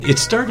It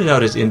started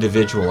out as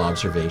individual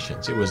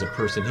observations. It was a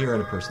person here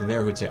and a person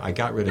there who'd say, I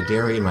got rid of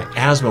dairy and my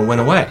asthma went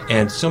away.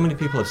 And so many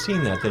people have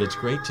seen that it's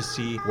great to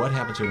see what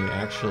happens when you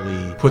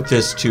actually put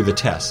this to the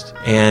test.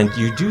 And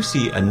you do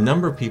see a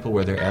number of people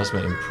where their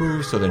asthma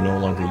improves, so they're no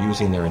longer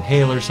using their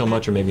inhaler so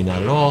much or maybe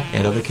not at all,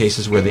 and other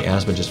cases where the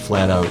asthma just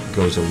flat out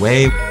goes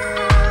away.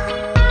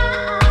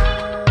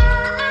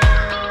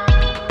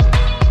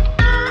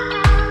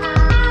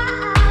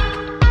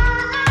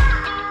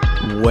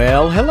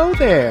 Well, hello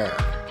there,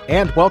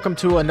 and welcome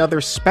to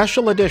another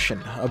special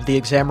edition of the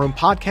Exam Room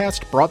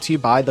Podcast brought to you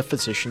by the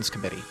Physicians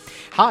Committee.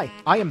 Hi,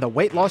 I am the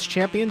weight loss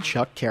champion,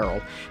 Chuck Carroll.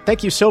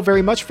 Thank you so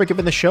very much for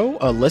giving the show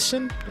a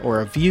listen,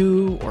 or a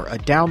view, or a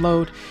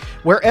download.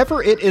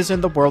 Wherever it is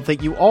in the world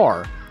that you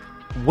are,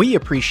 we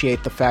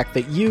appreciate the fact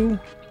that you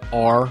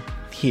are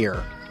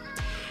here.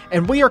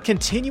 And we are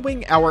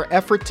continuing our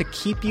effort to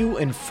keep you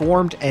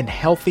informed and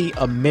healthy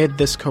amid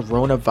this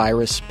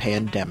coronavirus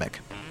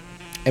pandemic.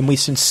 And we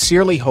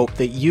sincerely hope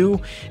that you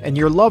and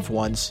your loved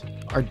ones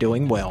are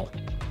doing well.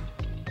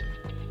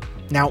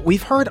 Now,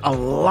 we've heard a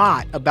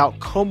lot about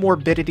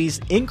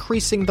comorbidities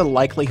increasing the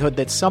likelihood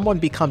that someone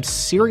becomes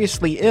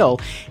seriously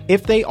ill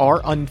if they are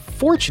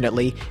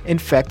unfortunately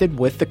infected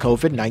with the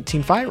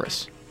COVID-19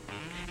 virus.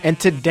 And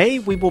today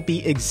we will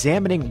be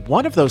examining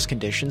one of those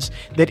conditions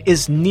that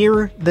is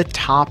near the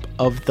top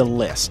of the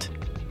list.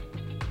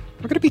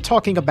 We're going to be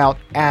talking about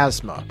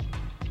asthma.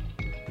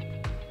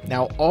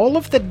 Now, all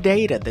of the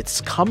data that's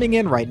coming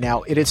in right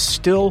now, it is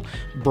still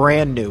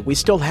brand new. We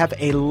still have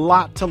a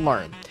lot to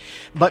learn.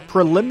 But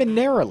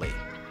preliminarily,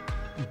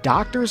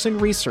 doctors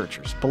and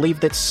researchers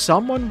believe that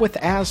someone with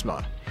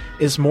asthma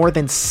is more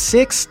than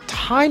 6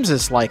 times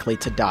as likely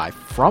to die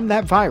from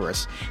that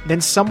virus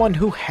than someone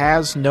who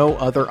has no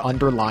other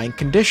underlying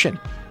condition.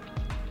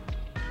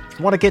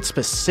 Want to get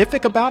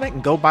specific about it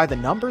and go by the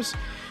numbers?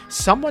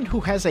 Someone who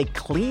has a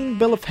clean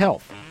bill of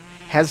health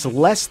has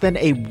less than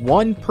a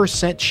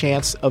 1%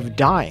 chance of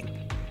dying.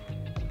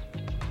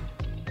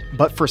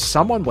 But for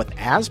someone with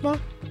asthma,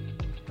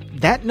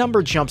 that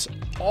number jumps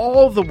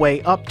all the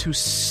way up to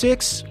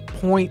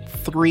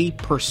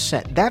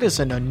 6.3%. That is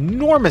an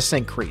enormous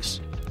increase.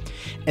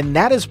 And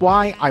that is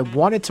why I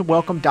wanted to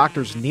welcome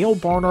Drs. Neil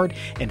Barnard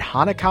and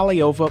Hana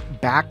Kaliova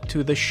back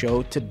to the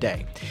show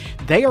today.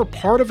 They are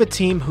part of a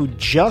team who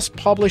just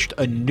published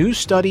a new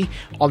study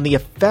on the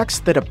effects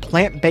that a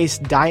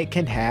plant-based diet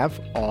can have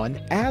on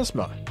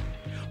asthma.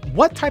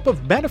 What type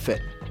of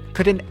benefit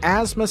could an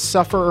asthma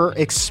sufferer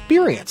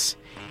experience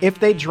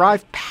if they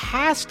drive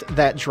past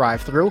that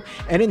drive-thru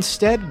and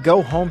instead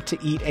go home to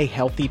eat a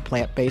healthy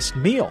plant-based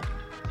meal?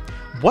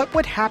 What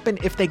would happen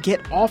if they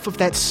get off of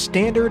that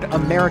standard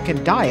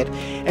American diet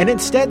and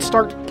instead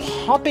start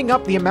pumping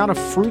up the amount of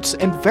fruits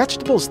and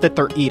vegetables that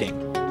they're eating?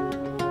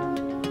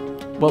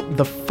 Well,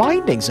 the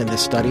findings in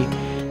this study,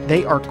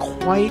 they are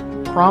quite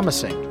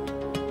promising,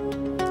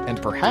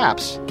 and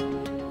perhaps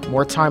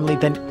more timely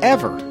than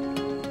ever,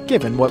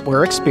 given what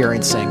we're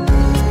experiencing.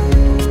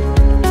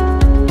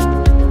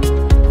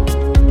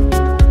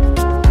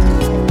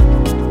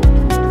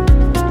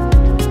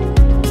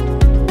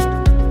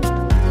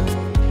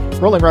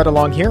 Rolling right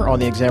along here on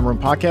the Exam Room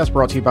Podcast,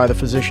 brought to you by the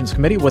Physicians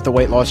Committee with the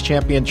weight loss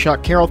champion,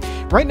 Chuck Carroll.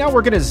 Right now,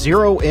 we're going to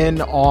zero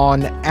in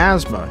on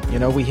asthma. You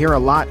know, we hear a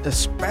lot,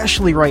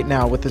 especially right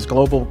now with this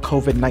global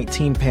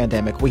COVID-19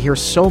 pandemic. We hear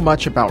so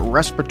much about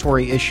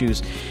respiratory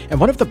issues. And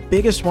one of the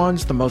biggest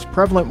ones, the most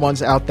prevalent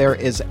ones out there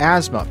is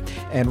asthma.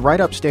 And right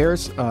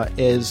upstairs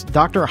is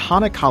Dr.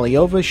 Hana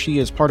Kaliova. She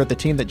is part of the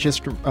team that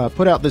just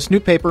put out this new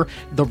paper,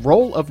 The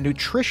Role of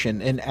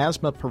Nutrition in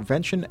Asthma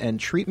Prevention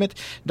and Treatment.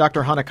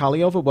 Dr. Hana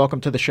Kaliova,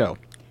 welcome to the show.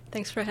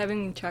 Thanks for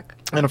having me, Chuck.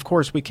 And of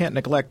course, we can't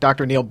neglect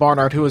Dr. Neil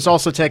Barnard, who has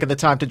also taken the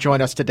time to join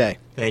us today.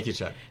 Thank you,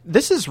 Chuck.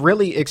 This is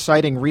really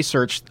exciting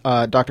research,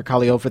 Dr.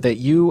 Kaliova, that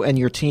you and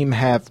your team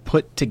have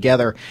put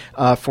together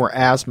for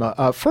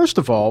asthma. First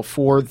of all,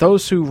 for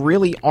those who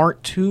really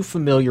aren't too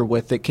familiar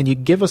with it, can you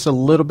give us a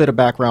little bit of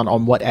background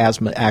on what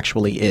asthma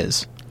actually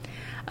is?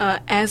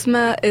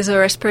 Asthma is a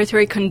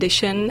respiratory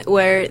condition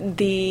where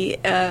the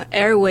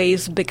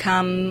airways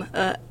become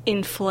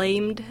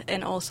inflamed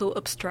and also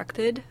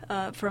obstructed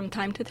from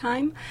time to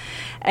time.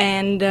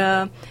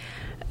 And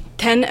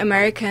 10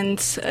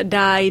 Americans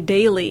die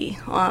daily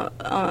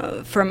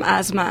from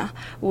asthma,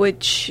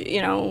 which,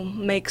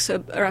 makes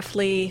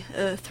roughly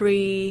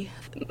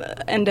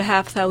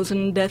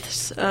 3,500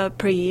 deaths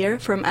per year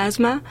from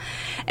asthma.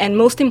 And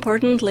most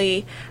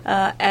importantly,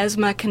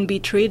 asthma can be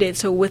treated.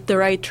 So with the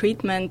right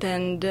treatment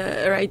and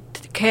right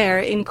care,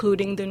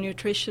 including the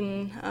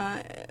nutrition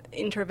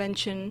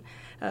intervention,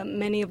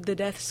 many of the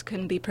deaths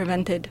can be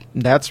prevented.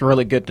 That's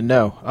really good to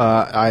know.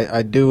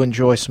 I do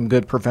enjoy some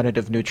good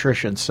preventative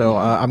nutrition, so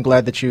I'm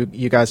glad that you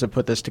guys have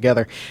put this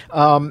together.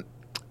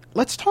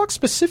 Let's talk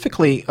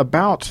specifically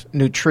about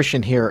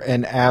nutrition here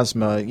and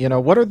asthma.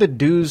 What are the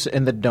do's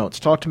and the don'ts?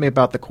 Talk to me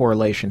about the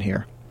correlation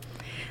here.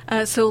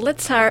 So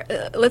let's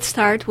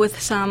start with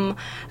some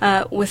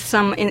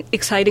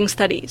exciting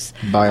studies.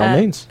 By all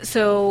means.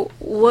 So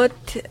what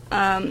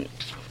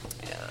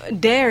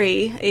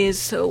dairy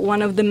is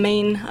one of the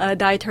main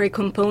dietary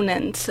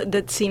components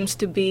that seems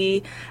to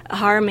be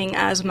harming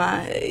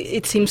asthma.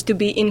 It seems to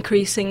be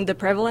increasing the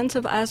prevalence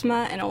of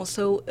asthma and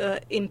also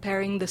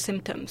impairing the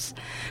symptoms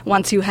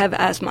once you have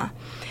asthma.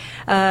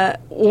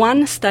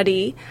 One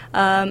study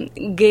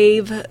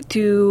gave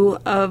to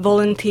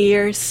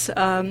volunteers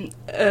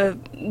a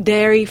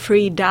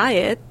dairy-free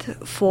diet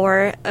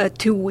for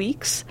 2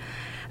 weeks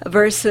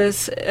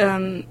versus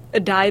a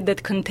diet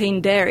that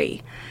contained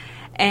dairy.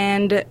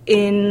 And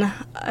in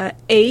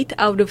 8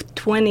 out of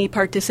 20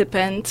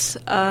 participants,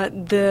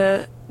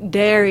 the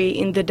dairy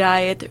in the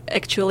diet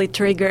actually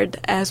triggered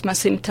asthma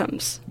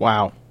symptoms.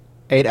 Wow.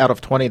 8 out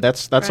of 20,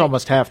 that's right.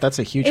 Almost half. That's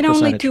a huge percentage.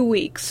 In only 2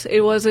 weeks.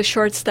 It was a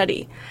short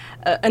study.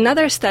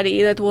 Another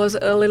study that was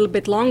a little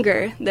bit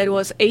longer, that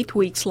was 8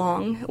 weeks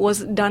long,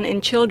 was done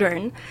in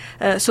children.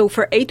 So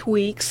for 8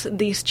 weeks,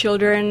 these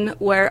children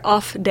were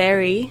off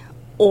dairy,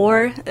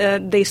 or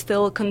they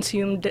still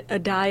consumed a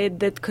diet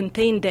that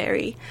contained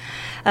dairy.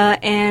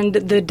 And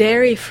the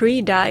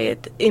dairy-free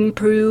diet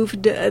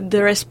improved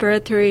the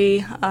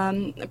respiratory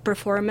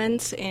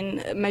performance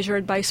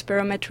measured by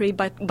spirometry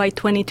by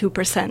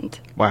 22%.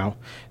 Wow.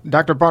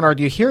 Dr. Barnard,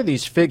 you hear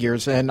these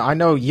figures, and I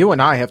know you and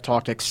I have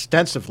talked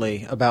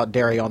extensively about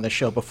dairy on this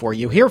show before.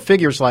 You hear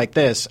figures like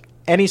this.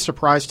 Any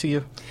surprise to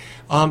you?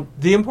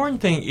 The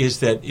important thing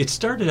is that it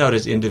started out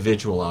as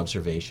individual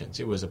observations.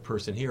 It was a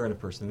person here and a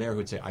person there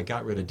who'd say, I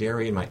got rid of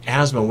dairy and my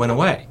asthma went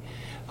away.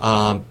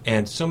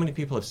 And so many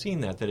people have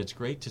seen that it's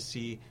great to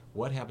see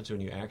what happens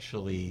when you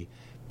actually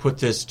put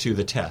this to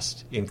the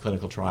test in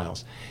clinical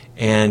trials.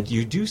 And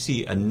you do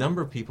see a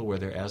number of people where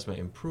their asthma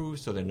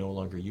improves, so they're no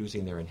longer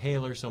using their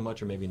inhaler so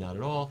much or maybe not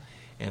at all,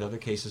 and other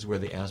cases where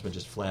the asthma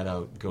just flat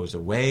out goes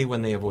away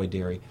when they avoid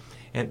dairy.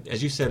 And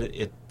as you said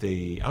at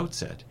the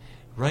outset,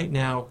 right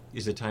now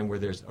is a time where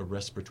there's a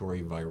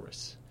respiratory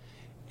virus.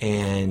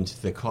 And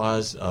the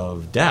cause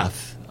of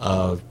death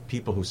of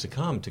people who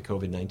succumb to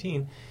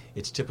COVID-19,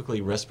 it's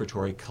typically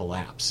respiratory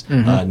collapse,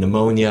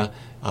 pneumonia,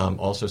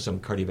 also some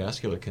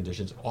cardiovascular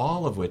conditions,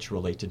 all of which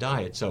relate to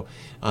diet. So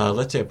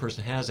let's say a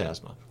person has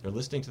asthma. They're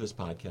listening to this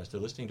podcast. They're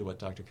listening to what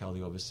Dr.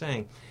 Kaliova is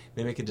saying.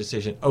 They make a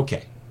decision,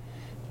 okay,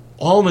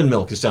 almond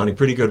milk is sounding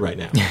pretty good right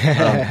now.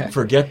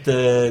 Forget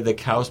the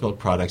cow's milk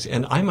products.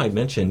 And I might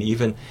mention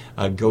even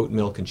goat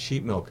milk and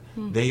sheep milk.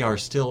 They are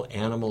still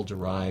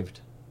animal-derived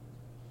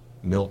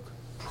milk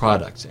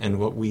products. And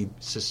what we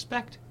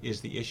suspect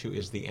is the issue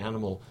is the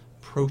animal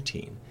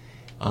protein.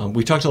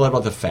 We talked a lot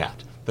about the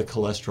fat, the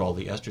cholesterol,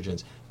 the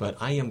estrogens, but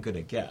I am going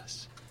to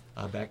guess,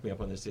 back me up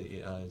on this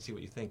and see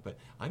what you think, but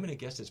I'm going to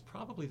guess it's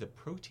probably the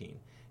protein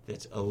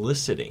that's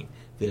eliciting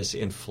this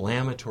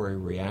inflammatory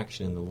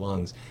reaction in the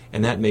lungs,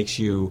 and that makes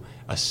you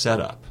a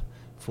setup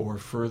for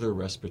further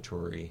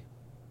respiratory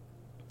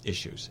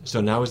issues.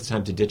 So now is the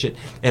time to ditch it.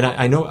 And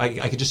I know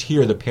I could just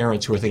hear the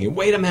parents who are thinking,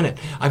 wait a minute,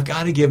 I've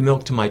got to give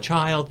milk to my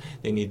child.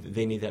 They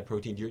need that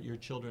protein. Your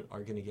children are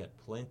going to get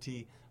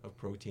plenty of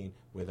protein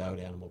without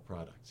animal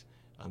products.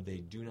 They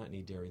do not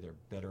need dairy. They're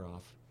better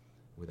off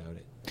without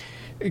it.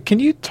 Can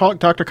you talk,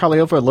 Dr.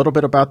 Kaliova, a little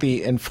bit about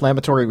the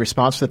inflammatory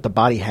response that the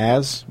body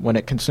has when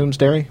it consumes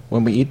dairy,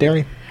 when we eat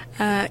dairy?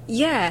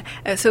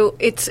 So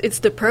it's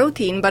the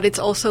protein, but it's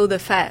also the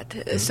fat.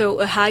 So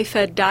a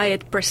high-fat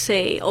diet per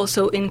se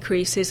also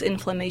increases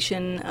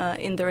inflammation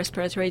in the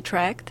respiratory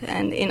tract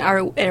and in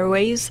our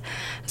airways.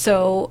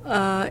 So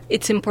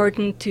it's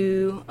important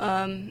to,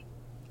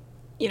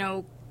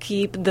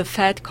 keep the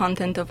fat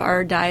content of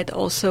our diet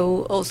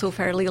also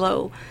fairly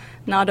low.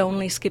 Not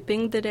only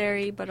skipping the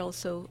dairy, but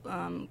also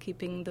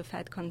keeping the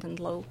fat content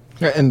low.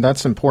 And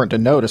that's important to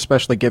note,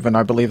 especially given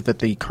I believe that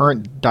the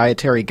current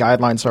dietary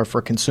guidelines are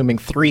for consuming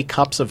 3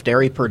 cups of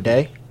dairy per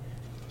day.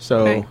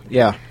 So, right.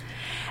 Yeah.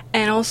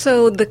 And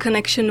also the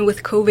connection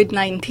with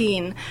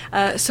COVID-19.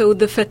 So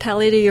the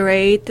fatality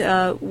rate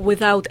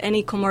without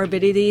any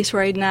comorbidities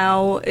right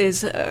now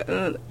is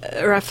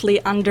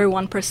roughly under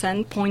 1%,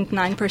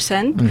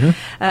 0.9%.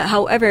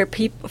 However,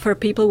 for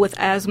people with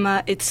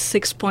asthma, it's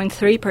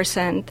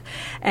 6.3%.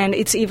 And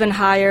it's even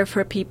higher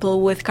for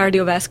people with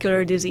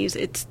cardiovascular disease.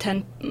 It's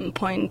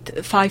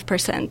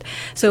 10.5%.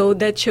 So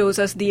that shows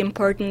us the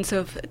importance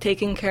of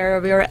taking care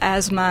of your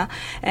asthma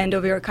and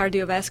of your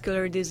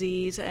cardiovascular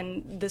disease,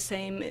 and the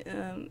same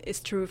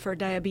is true for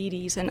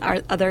diabetes and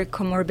our other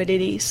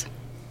comorbidities.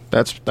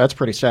 That's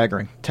pretty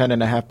staggering.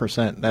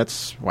 10.5%.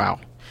 That's wow.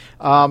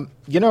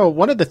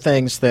 One of the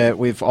things that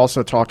we've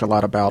also talked a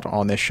lot about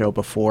on this show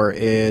before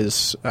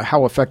is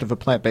how effective a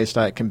plant-based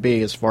diet can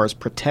be as far as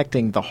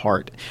protecting the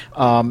heart.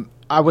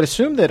 I would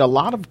assume that a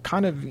lot of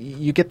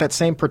you get that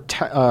same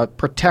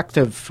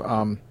protective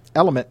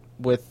element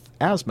with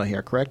asthma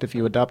here, correct? If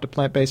you adopt a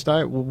plant-based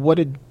diet, what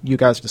did you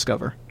guys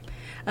discover?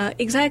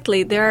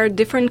 Exactly. There are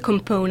different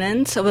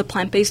components of a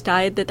plant-based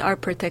diet that are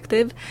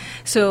protective.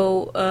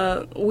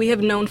 So we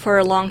have known for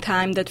a long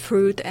time that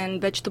fruit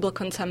and vegetable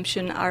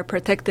consumption are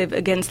protective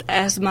against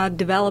asthma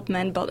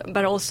development,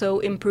 but also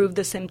improve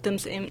the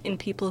symptoms in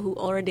people who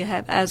already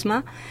have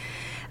asthma.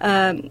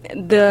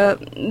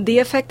 the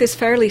effect is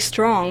fairly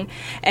strong,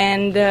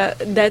 and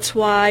that's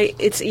why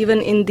it's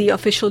even in the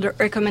official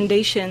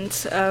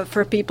recommendations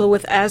for people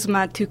with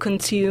asthma to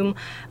consume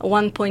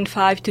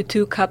 1.5 to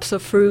 2 cups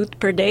of fruit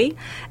per day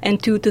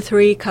and 2 to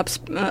 3 cups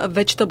of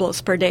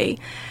vegetables per day.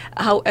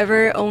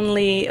 However,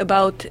 only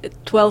about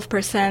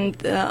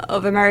 12%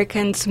 of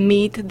Americans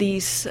meet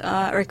these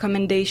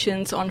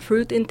recommendations on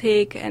fruit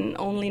intake, and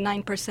only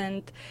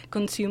 9%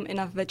 consume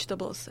enough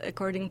vegetables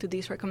according to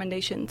these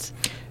recommendations.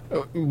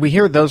 We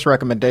hear those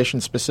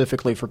recommendations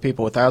specifically for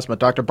people with asthma.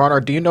 Dr.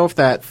 Barnard, do you know if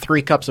that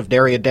 3 cups of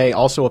dairy a day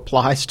also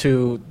applies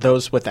to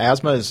those with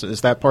asthma?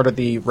 Is that part of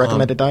the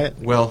recommended diet?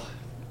 Well,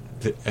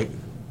 the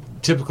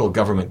typical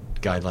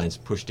government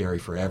guidelines push dairy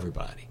for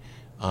everybody.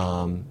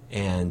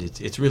 And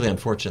it's really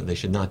unfortunate. They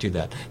should not do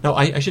that. Now,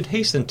 I should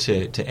hasten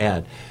to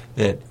add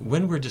that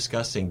when we're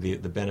discussing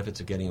the benefits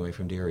of getting away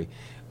from dairy,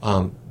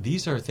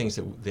 these are things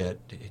that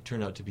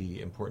turn out to be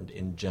important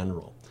in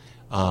general.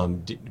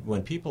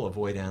 When people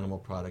avoid animal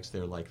products,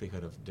 their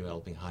likelihood of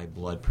developing high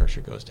blood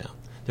pressure goes down.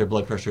 Their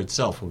blood pressure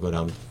itself will go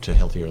down to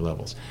healthier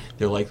levels.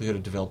 Their likelihood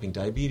of developing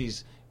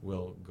diabetes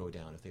will go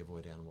down if they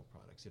avoid animal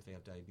products. If they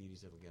have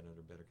diabetes, it'll get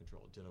under better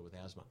control. Ditto with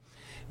asthma.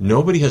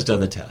 Nobody has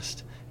done the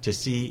test to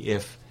see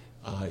if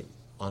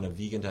on a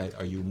vegan diet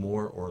are you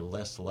more or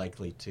less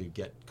likely to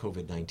get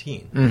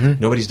COVID-19.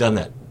 Mm-hmm. Nobody's done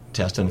that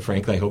test, and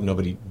frankly, I hope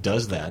nobody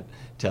does that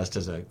test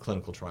as a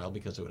clinical trial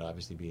because it would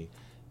obviously be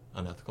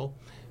unethical.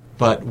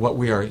 But what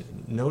we are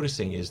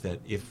noticing is that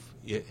if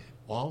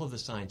all of the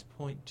signs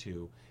point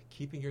to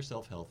keeping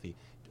yourself healthy,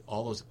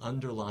 all those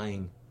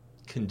underlying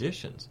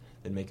conditions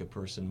that make a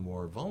person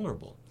more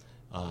vulnerable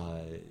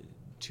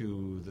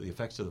to the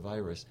effects of the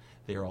virus,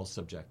 they are all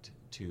subject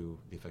to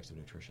the effects of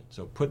nutrition.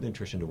 So put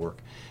nutrition to work.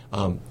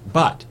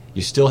 But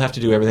you still have to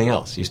do everything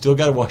else. You still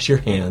got to wash your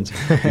hands.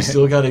 You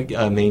still got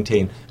to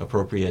maintain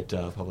appropriate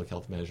public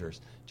health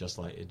measures, just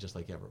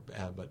like ever.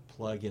 But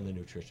plug in the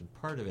nutrition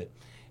part of it,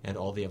 and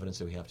all the evidence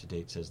that we have to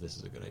date says this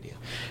is a good idea.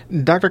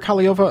 Dr.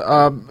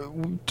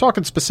 Kaliova,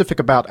 talking specific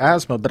about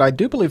asthma, but I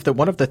do believe that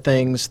one of the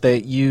things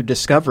that you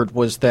discovered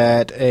was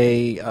that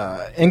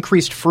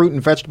increased fruit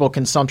and vegetable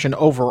consumption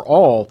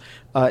overall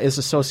is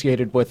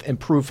associated with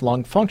improved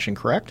lung function,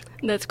 correct?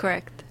 That's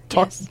correct.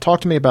 Talk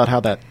to me about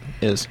how that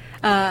is.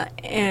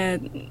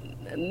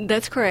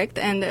 That's correct.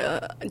 And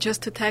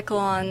just to tackle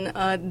on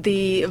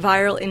the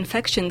viral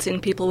infections in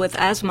people with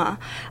asthma,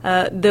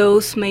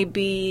 those may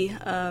be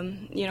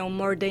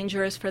more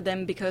dangerous for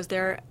them because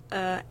they're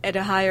at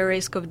a higher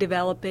risk of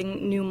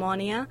developing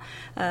pneumonia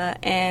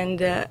and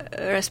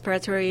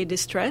respiratory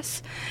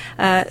distress.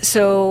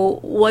 So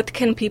what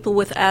can people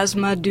with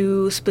asthma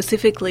do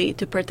specifically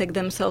to protect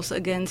themselves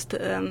against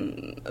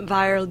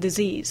viral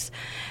disease?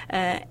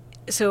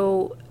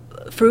 So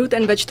fruit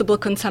and vegetable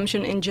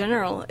consumption in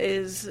general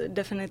is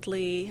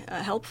definitely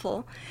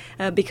helpful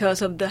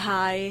because of the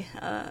high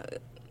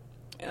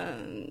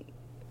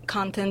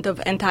content of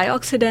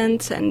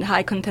antioxidants and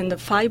high content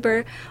of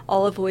fiber,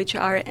 all of which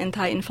are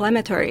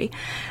anti-inflammatory.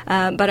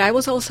 But I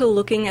was also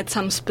looking at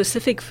some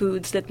specific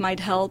foods that might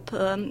help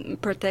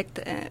protect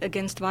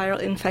against viral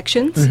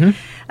infections.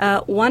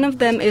 Mm-hmm. One of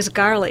them is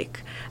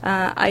garlic.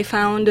 I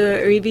found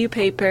a review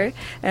paper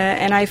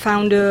and I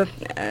found a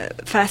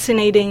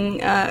fascinating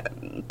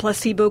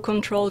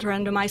placebo-controlled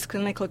randomized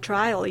clinical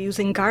trial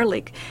using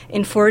garlic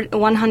in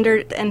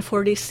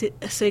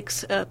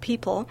 146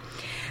 people.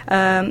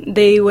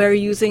 They were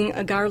using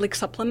a garlic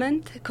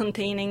supplement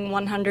containing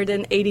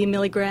 180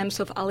 milligrams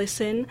of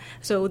allicin.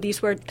 So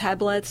these were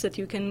tablets that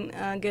you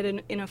can get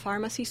in a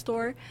pharmacy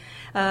store.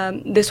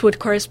 This would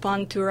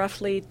correspond to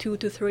roughly 2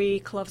 to 3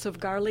 cloves of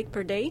garlic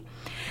per day.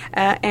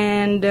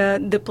 And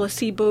the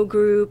placebo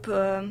group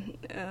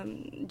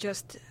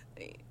just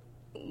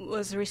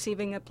was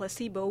receiving a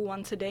placebo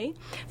once a day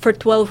for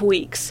 12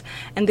 weeks.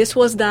 And this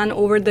was done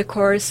over the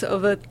course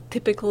of a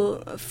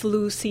typical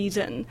flu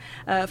season,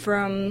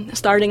 from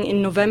starting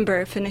in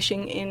November,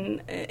 finishing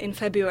in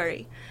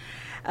February.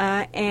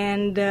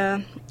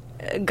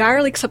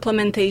 Garlic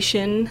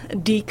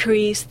supplementation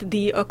decreased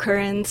the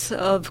occurrence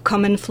of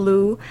common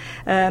flu.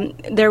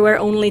 There were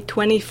only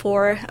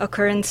 24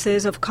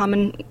 occurrences of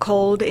common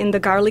cold in the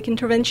garlic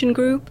intervention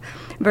group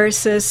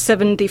versus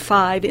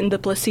 75 in the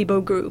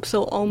placebo group,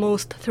 so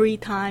almost 3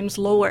 times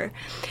lower.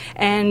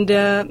 And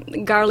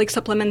garlic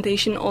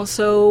supplementation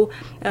also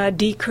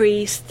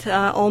decreased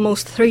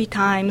almost 3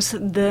 times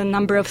the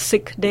number of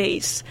sick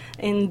days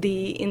in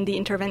the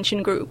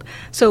intervention group.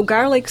 So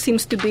garlic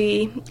seems to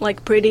be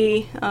like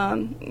pretty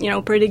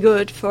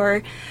good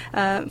for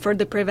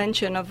the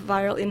prevention of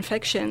viral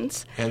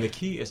infections. And the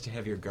key is to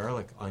have your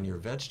garlic on your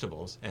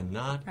vegetables and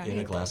not in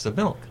a glass of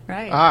milk.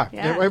 Right.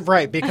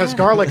 Right, because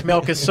garlic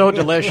milk is so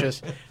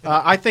delicious.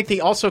 I think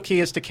the also key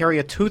is to carry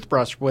a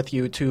toothbrush with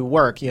you to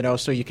work,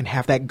 so you can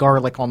have that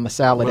garlic on the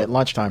salad at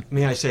lunchtime.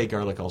 May I say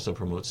garlic also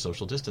promotes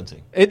social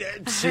distancing?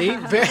 See?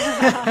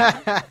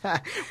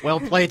 Well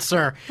played,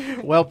 sir.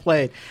 Well played.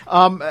 played.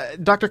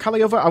 Dr.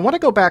 Kaliova, I want to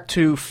go back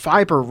to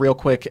fiber real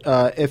quick,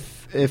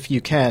 if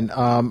you can.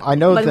 I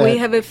know but that we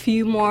have a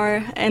few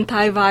more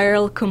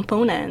antiviral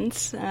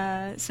components,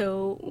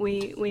 so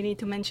we need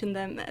to mention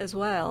them as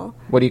well.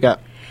 What do you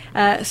got?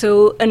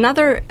 So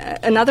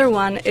another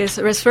one is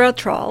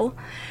resveratrol,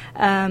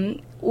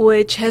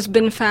 which has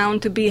been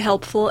found to be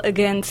helpful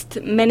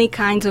against many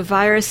kinds of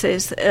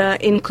viruses,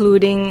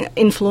 including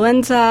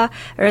influenza,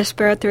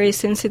 respiratory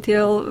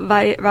syncytial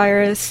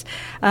virus,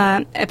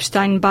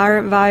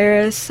 Epstein-Barr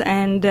virus,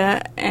 and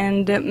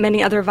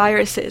many other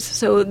viruses.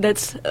 So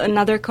that's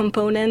another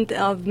component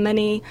of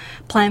many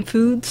plant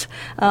foods,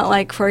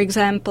 like, for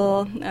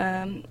example,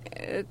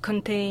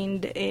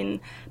 contained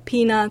in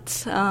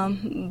peanuts,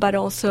 but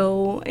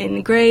also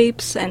in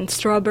grapes and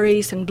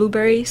strawberries and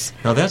blueberries.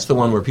 Now, that's the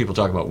one where people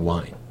talk about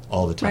wine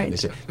all the time. Right. They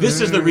say,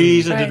 this is the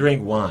reason to Right.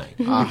 drink wine,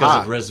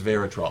 because of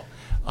resveratrol.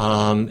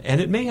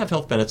 And it may have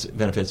health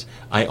benefits.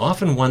 I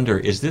often wonder,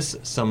 is this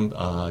some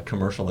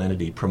commercial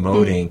entity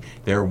promoting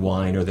their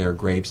wine or their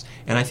grapes?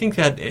 And I think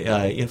that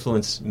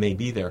influence may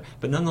be there.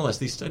 But nonetheless,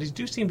 these studies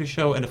do seem to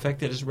show an effect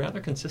that is rather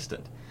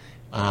consistent.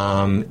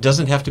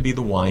 Doesn't have to be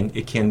the wine.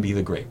 It can be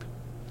the grape.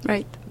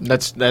 Right.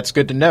 That's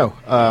good to know.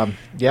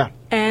 Yeah.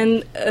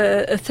 And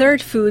a third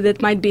food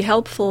that might be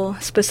helpful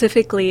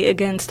specifically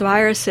against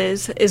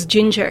viruses is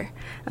ginger.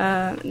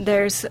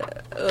 There's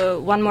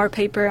one more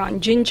paper on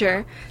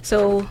ginger.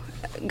 So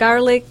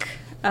garlic,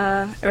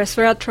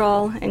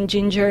 resveratrol, and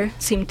ginger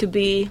seem to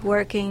be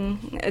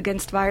working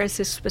against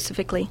viruses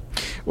specifically.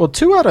 Well,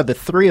 2 out of the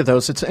 3 of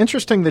those, it's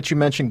interesting that you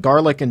mentioned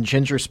garlic and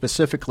ginger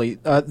specifically.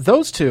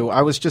 Those 2,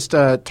 I was just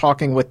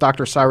talking with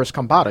Dr. Cyrus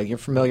Kambata. You're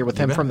familiar with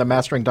him from the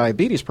Mastering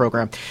Diabetes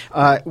program.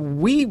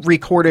 We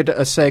recorded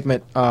a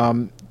segment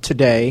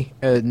today,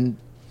 and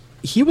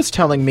he was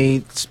telling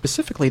me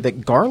specifically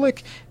that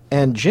garlic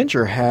and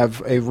ginger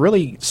have a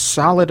really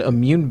solid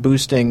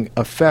immune-boosting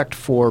effect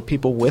for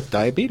people with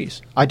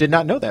diabetes. I did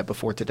not know that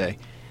before today.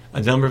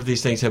 A number of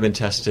these things have been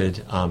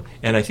tested,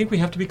 and I think we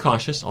have to be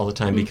cautious all the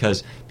time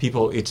because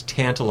it's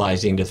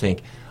tantalizing to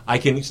think, I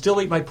can still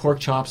eat my pork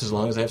chops as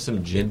long as I have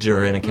some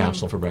ginger in a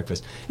capsule for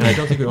breakfast, and I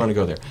don't think we want to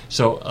go there.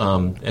 So,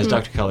 as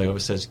Dr.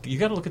 Kaliova says, you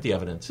got to look at the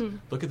evidence,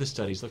 look at the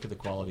studies, look at the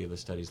quality of the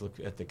studies, look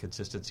at the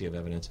consistency of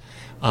evidence,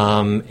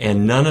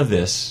 and none of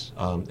this.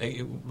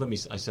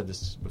 I said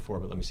this before,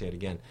 but let me say it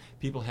again.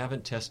 People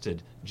haven't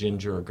tested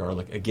ginger or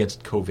garlic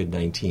against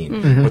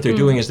COVID-19. What they're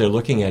doing is they're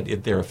looking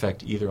at their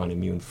effect either on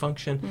immune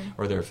function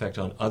or their effect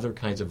on other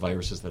kinds of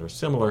viruses that are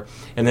similar.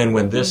 And then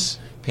when this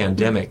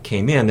pandemic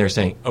came in, they're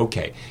saying,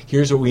 okay,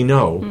 here's what we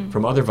know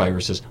from other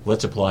viruses.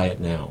 Let's apply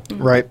it now.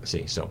 Right.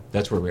 See, so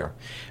that's where we are.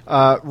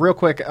 Real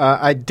quick,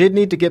 I did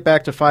need to get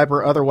back to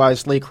fiber.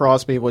 Otherwise, Lee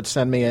Crosby would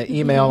send me an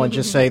email and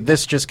just say,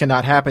 this just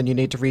cannot happen. You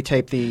need to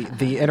retape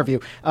the interview.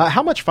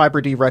 How much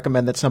fiber do you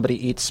recommend that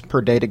somebody eats per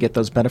day to get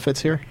those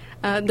benefits here?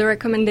 The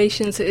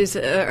recommendations is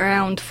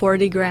around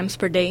 40 grams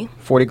per day.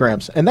 40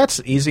 grams. And that's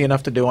easy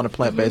enough to do on a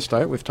plant-based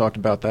diet. We've talked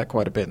about that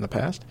quite a bit in the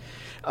past.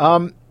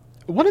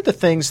 One of the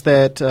things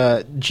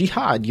that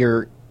Jihad,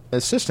 your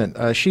assistant,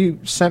 she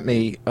sent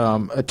me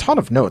a ton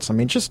of notes. I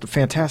mean, just a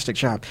fantastic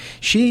job.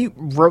 She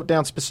wrote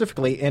down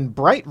specifically in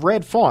bright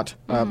red font,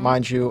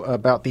 mind you,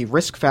 about the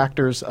risk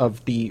factors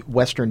of the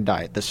Western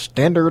diet, the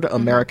standard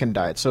American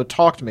diet. So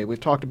talk to me. We've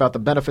talked about the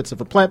benefits of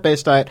a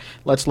plant-based diet.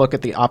 Let's look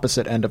at the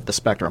opposite end of the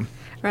spectrum.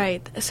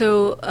 Right.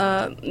 So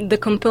the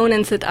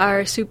components that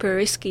are super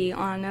risky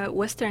on a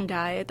Western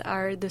diet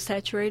are the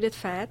saturated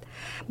fat,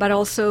 but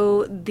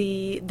also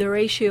the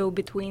ratio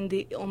between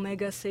the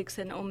omega-6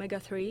 and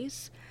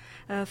omega-3s.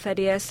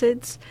 Fatty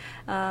acids,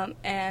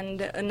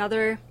 and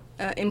another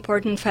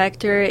important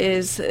factor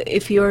is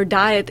if your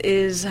diet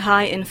is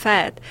high in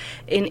fat,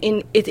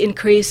 it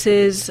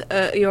increases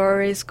your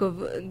risk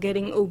of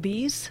getting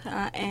obese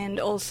and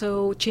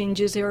also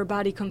changes your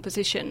body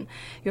composition.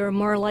 You're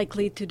more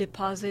likely to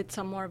deposit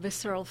some more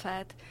visceral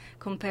fat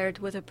compared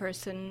with a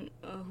person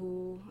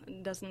who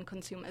doesn't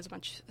consume as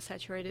much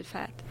saturated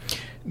fat.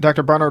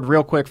 Dr. Barnard,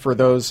 real quick for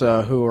those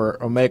who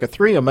are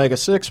omega-3,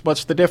 omega-6,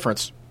 what's the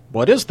difference?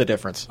 What is the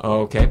difference?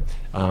 Okay.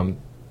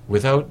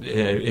 Without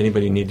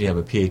anybody needing to have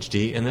a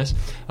PhD in this,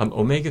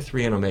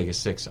 omega-3 and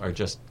omega-6 are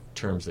just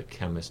terms that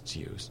chemists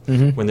use.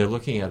 When they're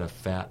looking at a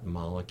fat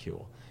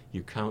molecule,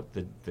 you count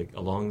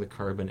along the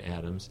carbon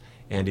atoms,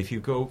 and if you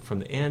go from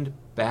the end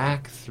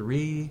back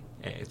three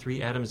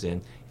atoms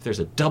in, if there's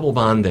a double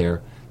bond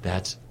there,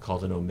 that's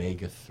called an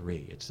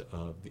omega-3. It's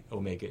the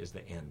omega is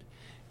the end.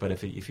 But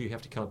if you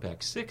have to count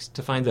back 6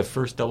 to find the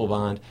first double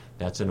bond,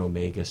 that's an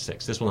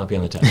omega-6. This will not be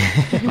on the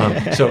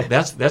test. So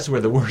that's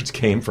where the words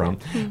came from.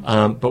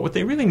 But what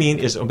they really mean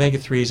is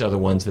omega-3s are the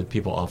ones that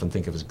people often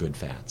think of as good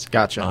fats.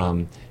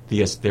 Gotcha.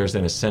 There's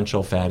an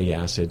essential fatty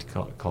acid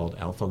called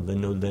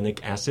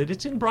alpha-linolenic acid.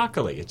 It's in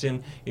broccoli. It's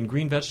in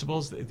green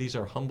vegetables. These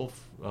are humble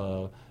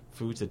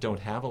foods that don't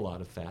have a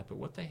lot of fat, but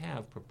what they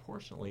have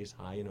proportionally is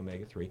high in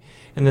omega-3.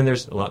 And then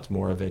there's lots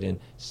more of it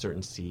in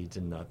certain seeds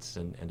and nuts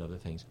and other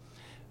things.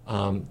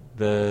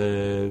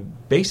 The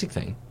basic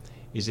thing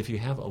is if you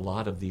have a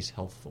lot of these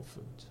healthful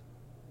foods,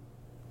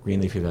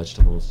 green leafy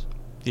vegetables,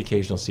 the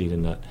occasional seed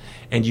and nut,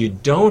 and you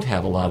don't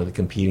have a lot of the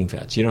competing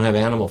fats, you don't have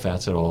animal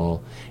fats at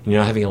all, and you're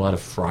not having a lot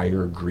of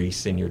fryer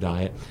grease in your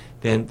diet,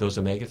 then those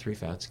omega-3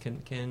 fats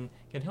can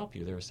help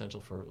you. They're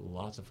essential for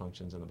lots of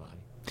functions in the body.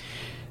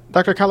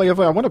 Dr.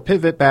 Kaliova, I want to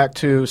pivot back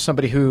to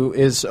somebody who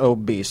is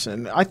obese.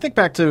 And I think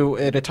back to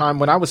at a time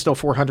when I was still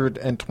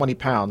 420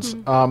 pounds.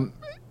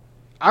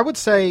 I would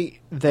say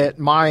that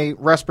my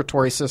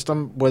respiratory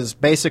system was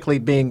basically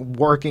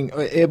working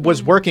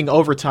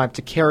overtime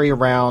to carry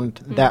around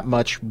that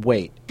much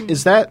weight.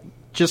 Is that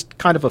just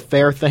kind of a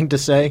fair thing to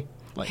say?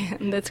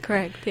 That's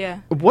correct, yeah.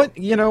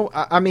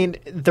 I mean,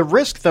 the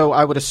risk, though,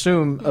 I would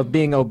assume, of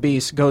being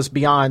obese goes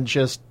beyond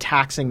just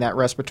taxing that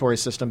respiratory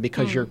system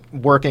because you're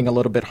working a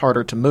little bit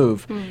harder to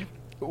move.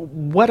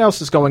 What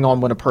else is going on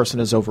when a person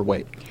is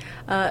overweight?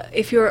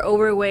 If you're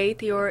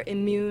overweight, your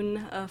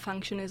immune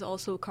function is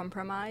also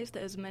compromised,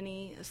 as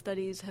many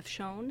studies have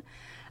shown.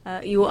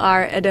 You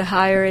are at a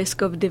higher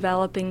risk of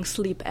developing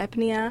sleep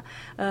apnea,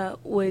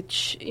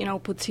 which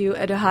puts you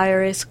at a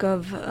higher risk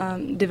of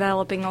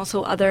developing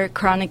also other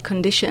chronic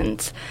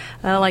conditions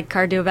like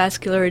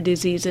cardiovascular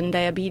disease and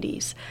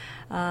diabetes.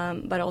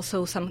 But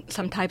also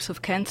some types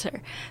of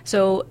cancer.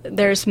 So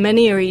there's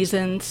many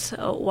reasons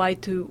why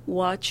to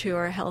watch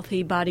your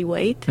healthy body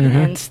weight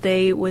and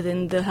stay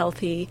within the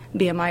healthy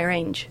BMI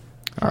range.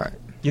 All right.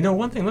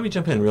 One thing, let me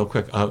jump in real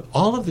quick.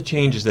 All of the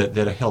changes that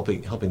are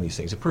helping these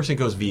things. A person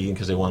goes vegan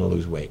because they want to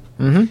lose weight,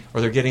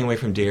 or they're getting away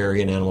from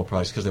dairy and animal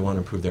products because they want to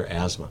improve their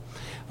asthma.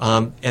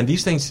 And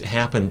these things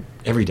happen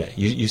every day.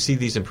 You see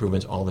these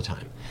improvements all the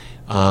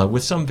time,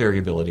 with some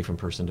variability from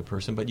person to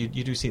person, but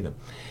you do see them.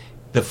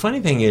 The funny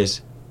thing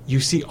is, you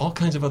see all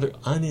kinds of other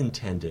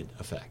unintended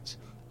effects.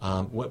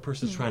 What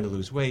person's trying to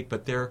lose weight,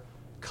 but their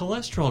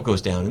cholesterol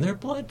goes down and their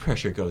blood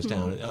pressure goes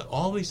down.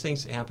 All these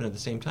things happen at the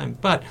same time.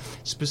 But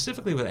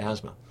specifically with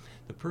asthma,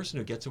 the person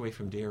who gets away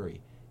from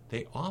dairy,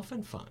 they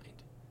often find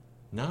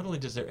not only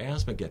does their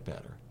asthma get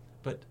better,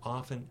 but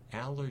often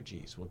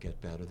allergies will get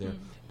better.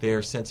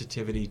 Their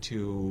sensitivity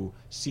to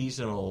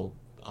seasonal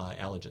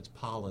allergens,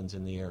 pollens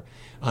in the air,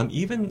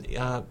 even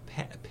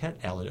pet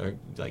allergy,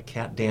 like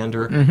cat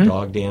dander,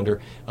 dog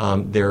dander,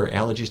 their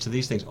allergies to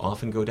these things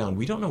often go down.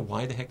 We don't know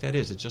why the heck that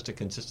is. It's just a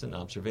consistent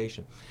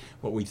observation.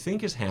 What we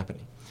think is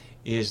happening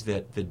is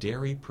that the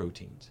dairy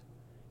proteins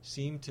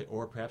seem to,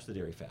 or perhaps the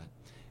dairy fat,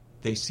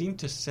 they seem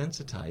to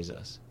sensitize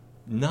us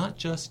not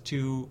just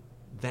to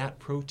that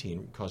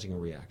protein causing a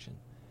reaction,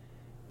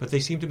 but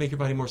they seem to make your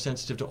body more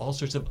sensitive to all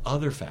sorts of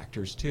other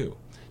factors too.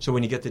 So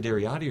when you get the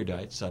dairy out of your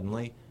diet,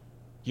 suddenly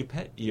you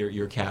pet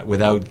your cat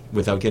without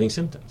getting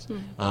symptoms.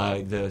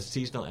 The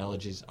seasonal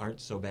allergies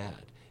aren't so bad.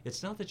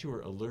 It's not that you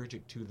were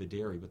allergic to the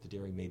dairy, but the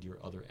dairy made your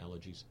other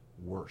allergies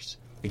worse.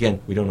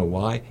 Again, we don't know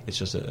why. It's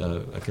just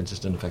a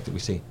consistent effect that we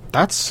see.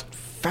 That's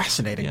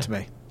fascinating to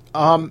me.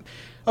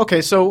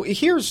 Okay, so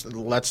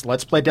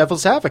let's play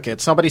devil's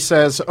advocate. Somebody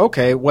says,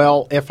 okay,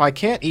 well, if I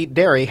can't eat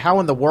dairy, how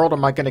in the world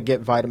am I going to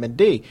get vitamin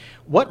D?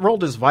 What role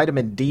does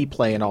vitamin D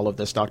play in all of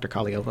this, Dr.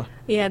 Kaliova?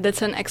 Yeah,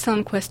 that's an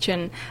excellent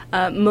question.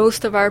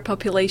 Most of our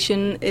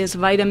population is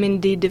vitamin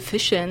D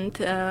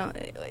deficient,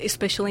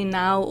 especially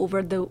now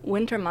over the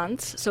winter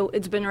months. So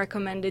it's been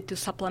recommended to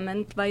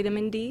supplement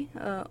vitamin D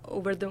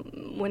over the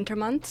winter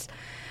months,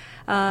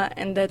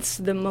 and that's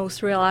the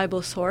most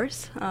reliable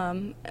source.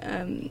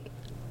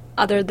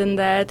 Other than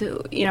that,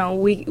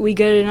 we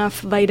get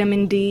enough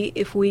vitamin D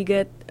if we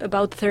get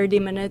about 30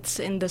 minutes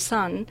in the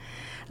sun,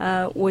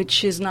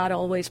 which is not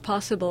always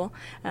possible,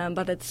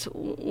 but it's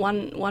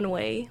one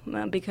way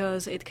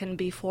because it can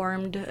be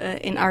formed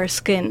in our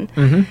skin.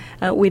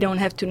 We don't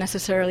have to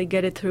necessarily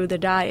get it through the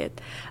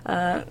diet.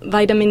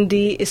 Vitamin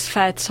D is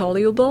fat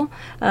soluble,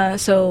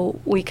 so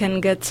we can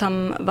get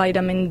some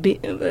vitamin B,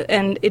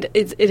 and it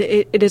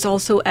is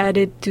also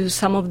added to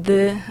some of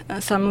the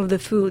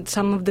foods.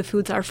 Some of the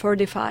foods are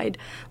fortified,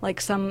 like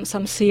some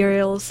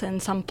cereals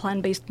and some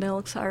plant-based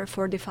milks are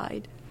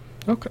fortified.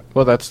 Okay.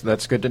 Well,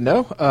 that's good to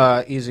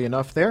know. Easy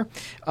enough there.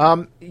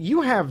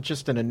 You have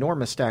just an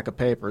enormous stack of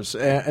papers.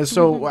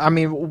 So, I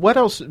mean, what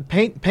else?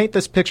 Paint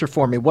this picture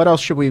for me. What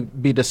else should we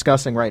be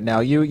discussing right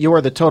now? You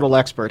are the total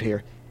expert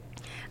here.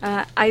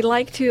 I'd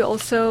like to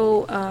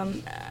also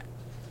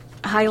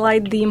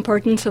highlight the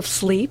importance of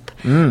sleep,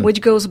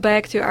 which goes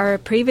back to our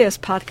previous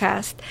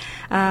podcast.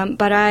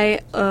 But I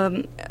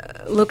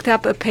looked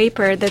up a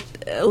paper that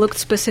looked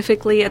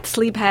specifically at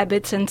sleep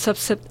habits and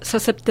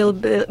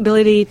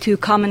susceptibility to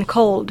common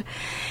cold.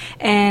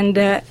 And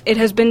it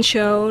has been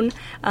shown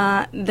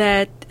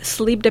that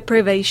sleep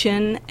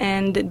deprivation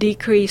and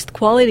decreased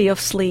quality of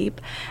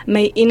sleep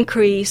may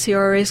increase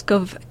your risk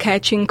of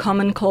catching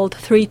common cold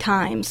 3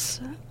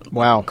 times.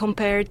 Wow!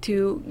 Compared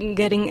to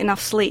getting enough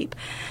sleep,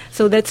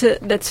 so that's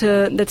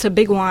a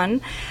big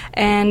one,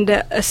 and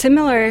a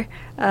similar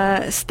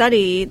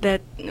study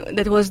that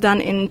was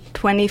done in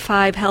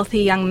 25 healthy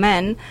young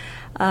men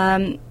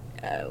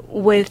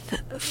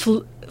with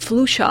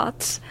flu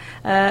shots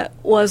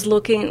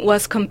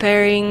was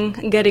comparing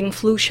getting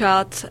flu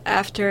shots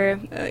after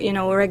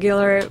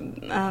regular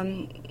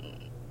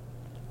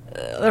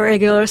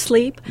regular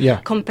sleep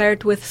Yeah.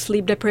 compared with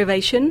sleep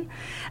deprivation.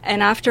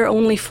 And after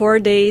only 4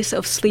 days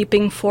of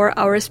sleeping 4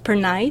 hours per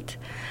night,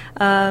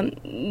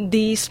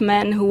 these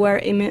men who were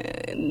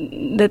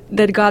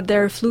that got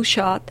their flu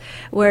shot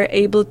were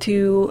able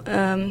to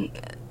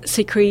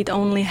secrete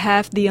only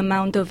half the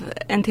amount of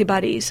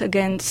antibodies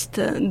against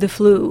the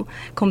flu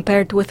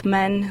compared with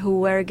men who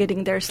were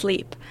getting their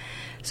sleep.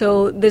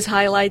 So this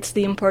highlights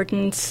the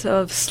importance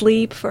of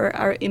sleep for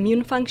our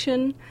immune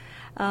function,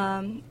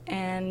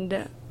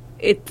 and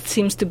it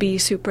seems to be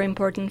super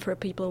important for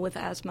people with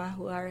asthma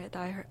who are at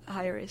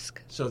high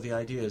risk. So the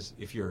idea is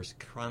if you're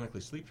chronically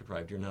sleep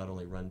deprived, you're not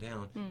only run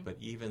down, but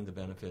even the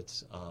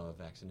benefits of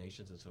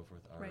vaccinations and so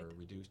forth are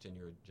reduced, and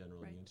your general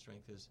immune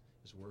strength is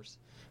worse.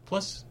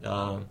 Plus,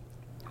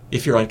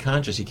 if you're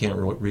unconscious, you can't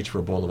reach for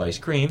a bowl of ice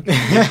cream.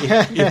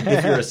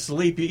 If you're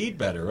asleep, you eat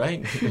better,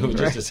 right?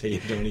 Just to say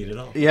you don't eat at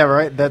all. Yeah,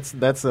 right.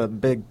 That's a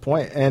big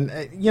point. And,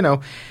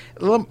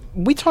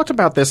 we talked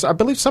about this. I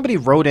believe somebody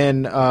wrote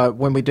in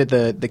when we did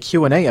the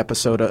Q&A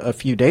episode a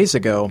few days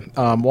ago,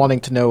 wanting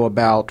to know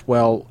about,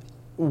 well,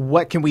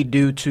 what can we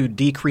do to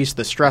decrease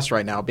the stress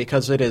right now,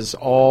 because it is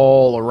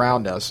all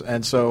around us.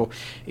 And so,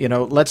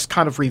 let's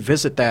kind of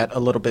revisit that a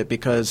little bit,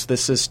 because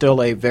this is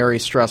still a very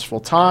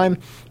stressful time.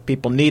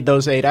 People need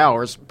those 8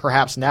 hours,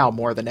 perhaps now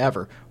more than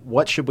ever.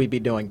 What should we be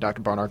doing,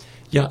 Dr. Barnard?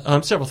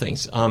 Yeah, several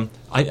things.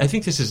 I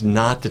think this is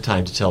not the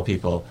time to tell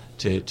people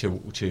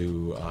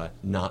to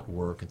not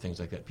work and things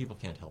like that. People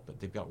can't help it.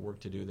 They've got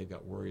work to do. They've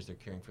got worries. They're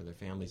caring for their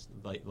families.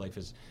 Life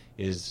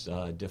is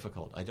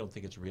difficult. I don't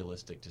think it's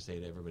realistic to say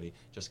to everybody,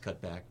 just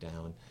cut back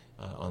down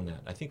on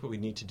that. I think what we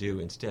need to do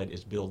instead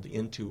is build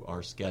into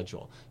our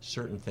schedule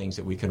certain things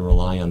that we can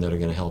rely on that are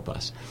going to help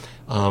us.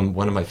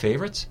 One of my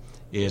favorites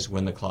is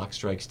when the clock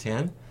strikes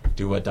 10,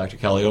 do what Dr.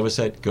 Kaliova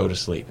said, go to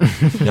sleep.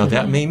 Now,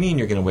 that may mean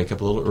you're going to wake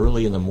up a little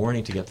early in the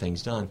morning to get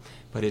things done,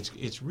 but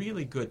it's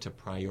really good to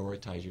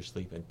prioritize your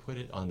sleep and put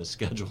it on the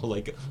schedule,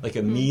 like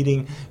a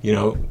meeting,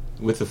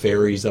 with the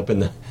fairies up in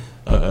the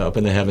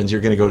heavens.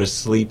 You're going to go to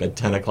sleep at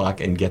 10 o'clock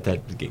and get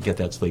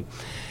that sleep.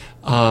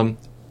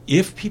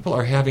 If people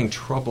are having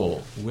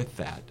trouble with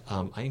that,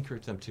 I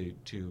encourage them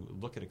to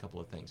look at a couple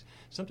of things.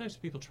 Sometimes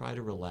people try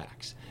to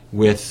relax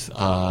with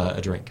a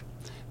drink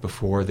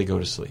before they go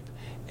to sleep.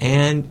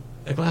 And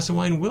a glass of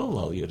wine will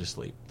lull you to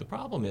sleep. The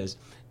problem is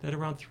that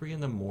around 3 in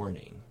the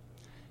morning,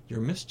 your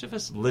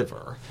mischievous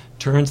liver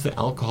turns the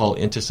alcohol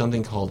into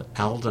something called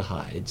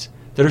aldehydes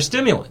that are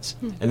stimulants,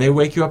 and they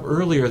wake you up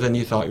earlier than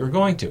you thought you were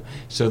going to.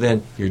 So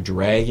then you're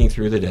dragging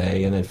through the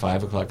day, and then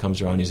 5 o'clock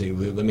comes around, and you say,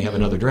 let me have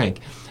another drink.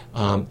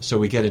 So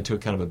we get into a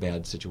kind of a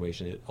bad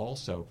situation. It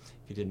also,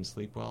 if you didn't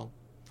sleep well,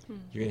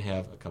 you're going to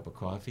have a cup of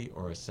coffee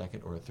or a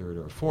second or a third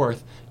or a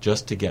fourth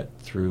just to get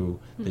through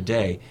the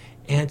day.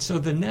 And so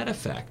the net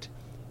effect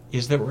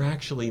is that we're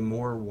actually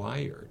more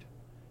wired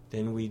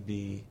than we'd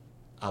be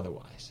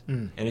otherwise.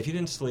 And if you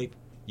didn't sleep,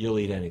 you'll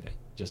eat anything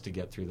just to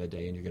get through the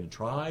day, and you're going to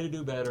try to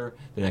do better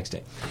the next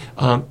day.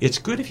 It's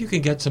good if you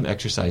can get some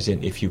exercise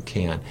in, if you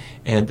can.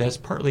 And that's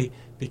partly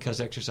because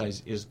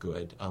exercise is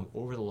good.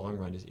 Over the long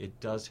run, it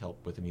does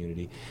help with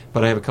immunity.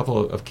 But I have a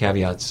couple of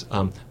caveats.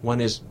 One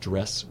is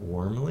dress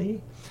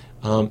warmly.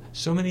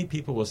 So many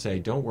people will say,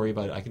 don't worry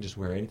about it, I can just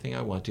wear anything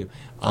I want to.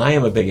 I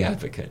am a big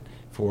advocate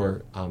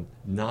for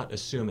not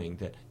assuming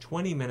that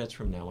 20 minutes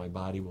from now my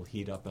body will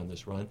heat up on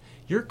this run.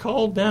 You're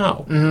cold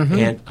now,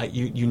 and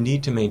you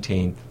need to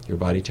maintain your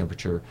body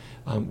temperature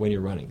when you're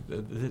running.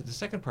 The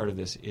second part of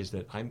this is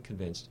that I'm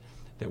convinced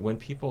that when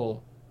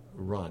people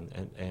run,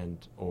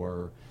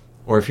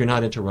 or if you're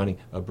not into running,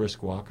 a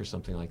brisk walk or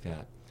something like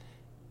that,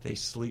 they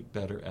sleep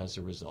better as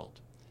a result.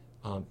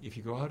 If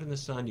you go out in the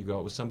sun, you go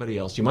out with somebody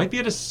else, you might be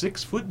at a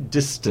 6-foot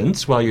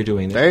distance while you're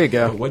doing that. There you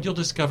go. But what you'll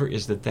discover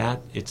is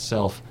that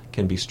itself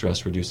can be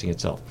stress-reducing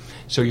itself.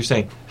 So you're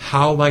saying,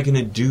 how am I going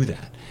to do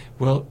that?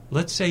 Well,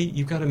 let's say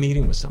you've got a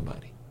meeting with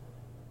somebody.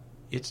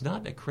 It's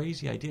not a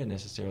crazy idea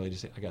necessarily to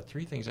say, I got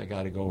 3 things I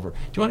got to go over. Do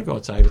you want to go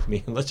outside with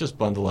me? Let's just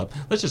bundle up.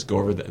 Let's just go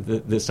over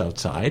this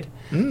outside.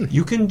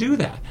 You can do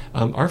that.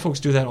 Our folks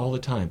do that all the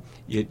time.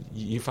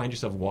 You find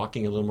yourself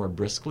walking a little more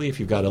briskly if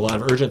you've got a lot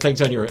of urgent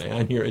things on your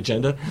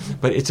agenda.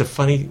 But it's a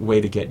funny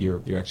way to get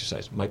your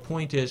exercise. My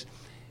point is,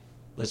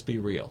 let's be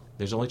real.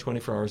 There's only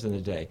 24 hours in the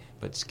day.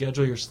 But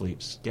schedule your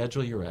sleep.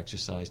 Schedule your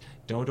exercise.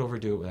 Don't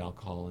overdo it with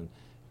alcohol and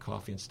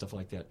coffee and stuff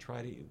like that.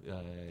 Try to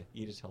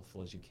eat as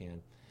healthful as you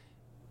can.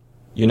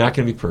 You're not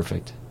going to be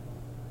perfect.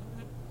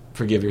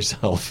 Forgive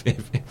yourself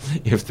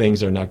if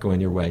things are not going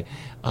your way.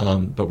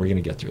 But we're going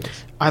to get through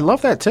this. I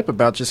love that tip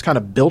about just kind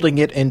of building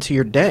it into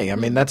your day. I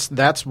mean,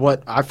 that's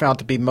what I found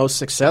to be most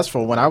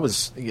successful when I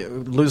was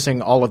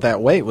losing all of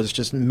that weight, was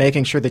just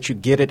making sure that you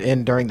get it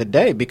in during the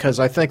day. Because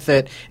I think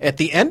that at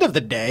the end of the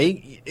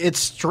day,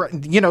 it's,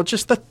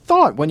 just the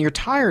thought when you're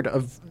tired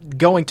of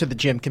going to the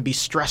gym can be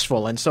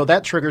stressful. And so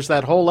that triggers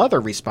that whole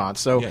other response.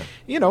 So,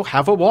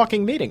 have a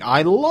walking meeting.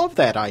 I love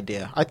that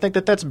idea. I think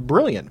that that's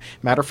brilliant.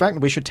 Matter of fact,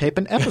 we should tape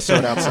an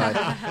episode outside.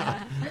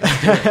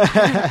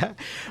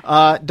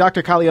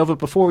 Dr. Kaliova,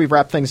 before we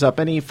wrap things up,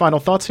 any final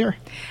thoughts here?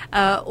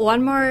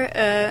 One more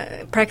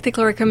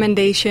practical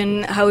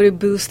recommendation, how to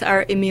boost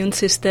our immune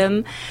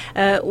system.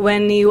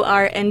 When you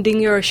are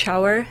ending your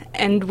shower,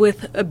 end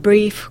with a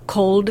brief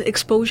cold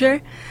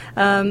exposure,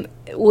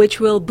 which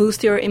will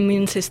boost your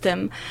immune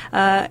system.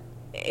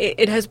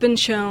 It has been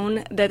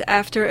shown that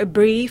after a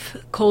brief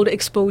cold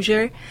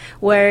exposure,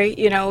 where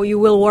you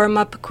will warm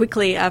up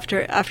quickly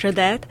after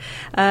that,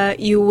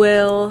 you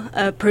will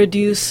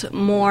produce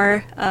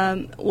more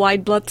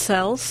white blood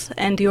cells,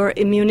 and your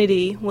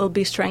immunity will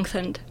be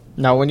strengthened.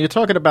 Now, when you're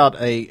talking about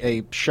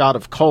a shot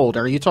of cold,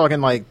 are you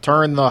talking like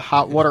turn the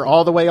hot water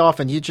all the way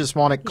off and you just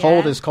want it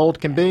cold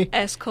can be?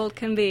 As cold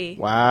can be.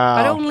 Wow.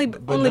 But only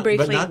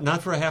briefly. But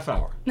not for a half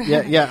hour.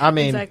 Yeah. I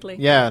mean, exactly.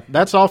 Yeah,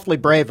 that's awfully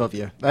brave of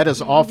you. That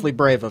is awfully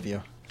brave of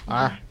you.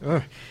 I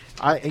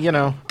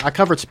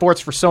covered sports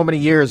for so many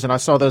years, and I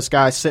saw those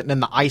guys sitting in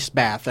the ice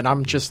bath, and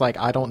I'm just like,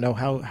 I don't know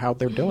how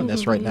they're doing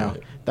this right now.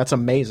 That's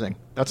amazing.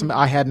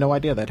 I had no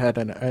idea that had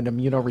an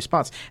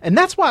immunoresponse. And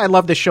that's why I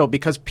love this show,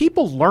 because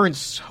people learn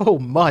so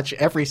much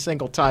every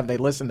single time they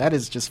listen. That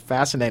is just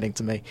fascinating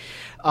to me.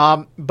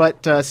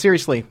 But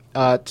seriously,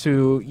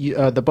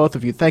 to the both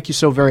of you, thank you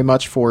so very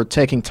much for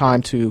taking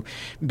time to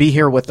be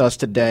here with us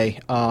today,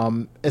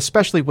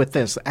 especially with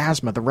this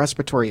asthma, the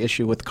respiratory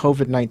issue with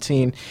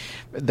COVID-19,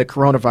 the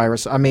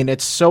coronavirus. I mean,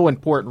 it's so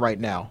important right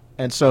now.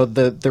 And so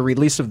the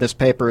release of this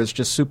paper is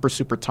just super,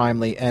 super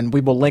timely, and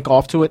we will link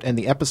off to it in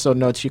the episode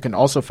notes. You can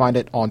also find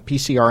it on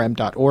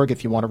pcrm.org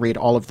if you want to read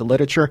all of the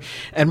literature.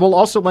 And we'll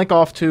also link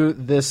off to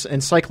this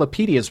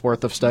encyclopedia's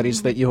worth of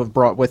studies that you have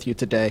brought with you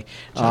today.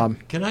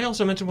 Can I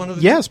also mention one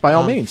other thing? Yes, by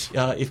all means.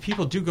 If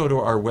people do go to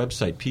our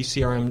website,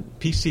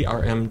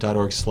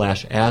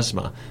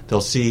 pcrm.org/asthma,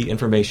 they'll see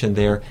information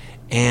there.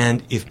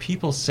 And if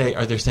people are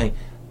saying,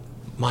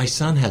 my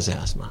son has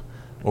asthma,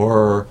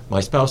 or my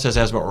spouse has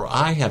asthma, or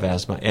I have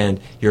asthma, and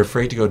you're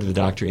afraid to go to the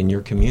doctor in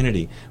your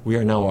community, we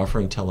are now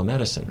offering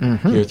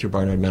telemedicine here through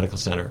Barnard Medical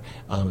Center,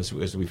 as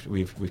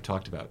we've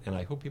talked about. And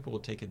I hope people will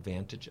take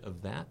advantage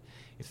of that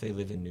if they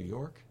live in New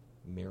York,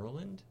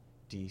 Maryland,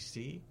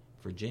 D.C.,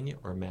 Virginia,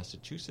 or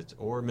Massachusetts,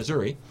 or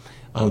Missouri.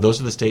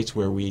 Those are the states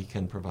where we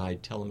can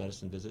provide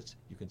telemedicine visits.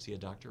 You can see a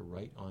doctor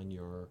right on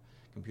your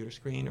computer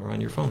screen or on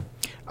your phone.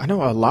 I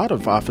know a lot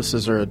of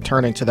offices are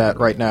turning to that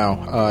right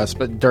now,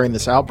 during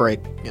this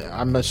outbreak.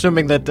 I'm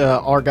assuming that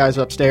our guys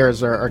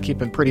upstairs are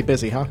keeping pretty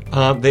busy, huh?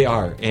 They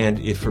are. And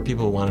if for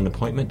people who want an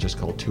appointment, just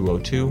call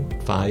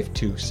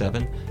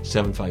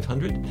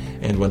 202-527-7500,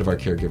 and one of our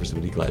caregivers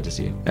would be glad to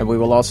see you. And we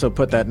will also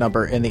put that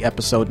number in the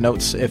episode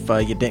notes if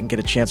you didn't get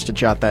a chance to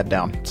jot that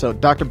down. So,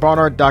 Dr.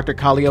 Barnard, Dr.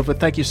 Kaliova,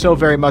 thank you so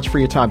very much for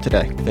your time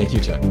today. Thank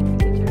you, Chuck.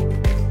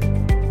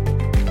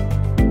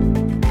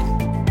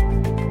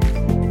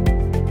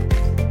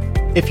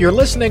 If you're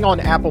listening on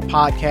Apple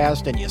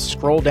Podcast and you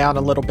scroll down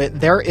a little bit,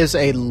 there is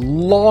a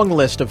long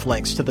list of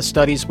links to the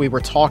studies we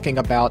were talking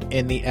about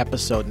in the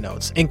episode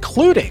notes,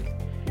 including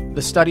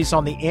the studies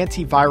on the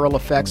antiviral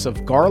effects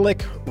of garlic,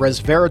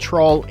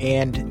 resveratrol,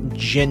 and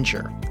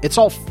ginger. It's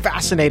all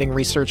fascinating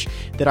research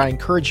that I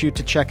encourage you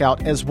to check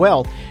out, as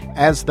well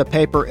as the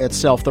paper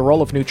itself, The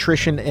Role of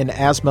Nutrition in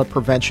Asthma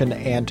Prevention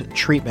and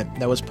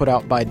Treatment, that was put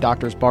out by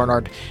Drs.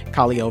 Barnard,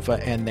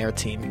 Kaliova, and their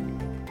team.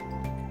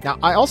 Now,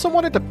 I also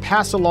wanted to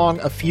pass along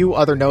a few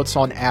other notes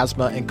on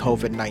asthma and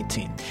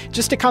COVID-19,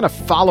 just to kind of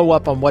follow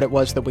up on what it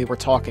was that we were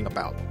talking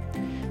about.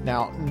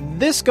 Now,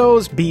 this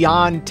goes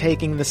beyond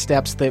taking the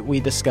steps that we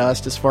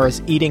discussed as far as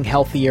eating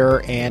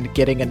healthier and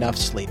getting enough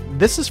sleep.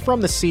 This is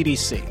from the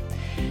CDC.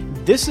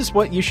 This is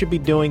what you should be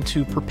doing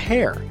to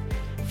prepare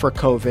for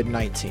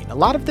COVID-19. A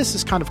lot of this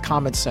is kind of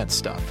common sense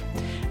stuff.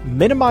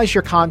 Minimize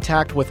your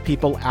contact with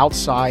people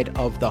outside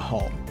of the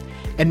home,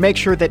 and make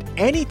sure that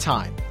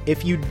anytime,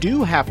 if you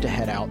do have to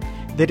head out,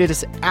 that it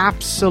is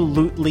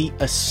absolutely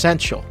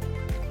essential.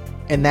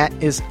 And that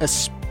is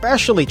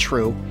especially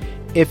true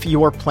if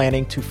you are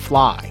planning to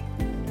fly.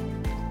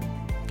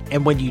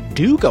 And when you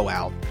do go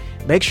out,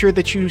 make sure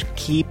that you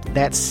keep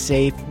that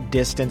safe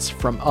distance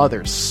from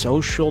others,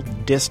 social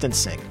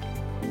distancing.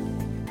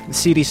 The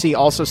CDC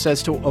also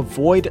says to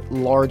avoid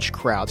large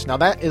crowds. Now,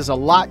 that is a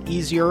lot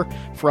easier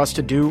for us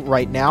to do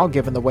right now,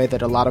 given the way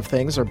that a lot of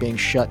things are being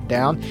shut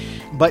down.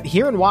 But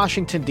here in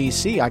Washington,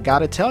 D.C., I got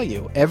to tell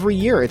you, every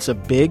year it's a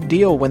big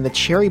deal when the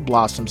cherry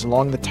blossoms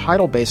along the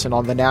tidal basin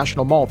on the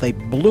National Mall. They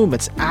bloom.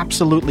 It's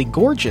absolutely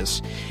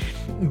gorgeous.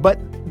 But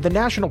the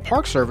National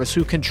Park Service,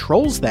 who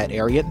controls that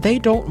area, they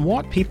don't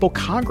want people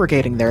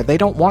congregating there. They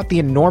don't want the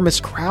enormous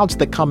crowds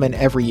that come in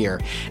every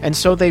year. And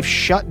so they've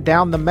shut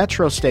down the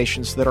metro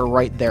stations that are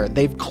right there.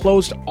 They've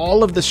closed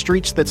all of the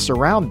streets that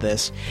surround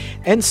this.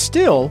 And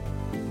still,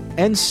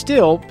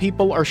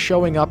 people are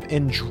showing up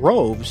in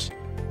droves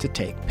to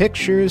take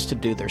pictures, to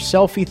do their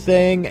selfie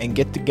thing, and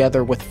get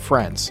together with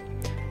friends.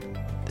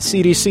 The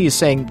CDC is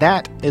saying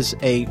that is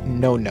a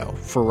no-no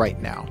for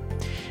right now.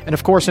 And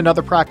of course,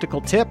 another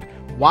practical tip: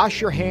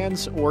 wash your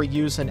hands or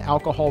use an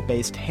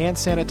alcohol-based hand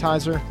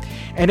sanitizer.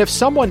 And if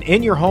someone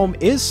in your home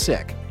is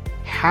sick,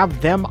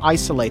 have them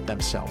isolate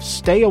themselves,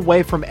 stay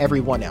away from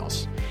everyone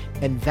else,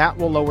 and that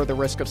will lower the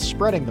risk of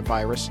spreading the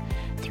virus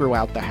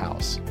throughout the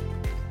house.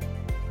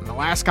 And the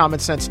last common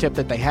sense tip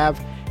that they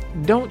have: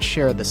 don't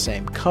share the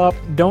same cup,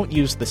 don't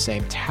use the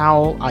same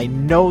towel. I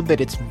know that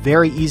it's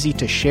very easy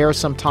to share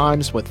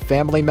sometimes with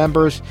family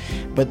members,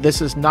 but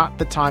this is not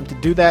the time to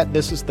do that.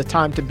 This is the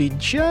time to be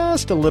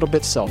just a little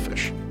bit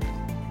selfish.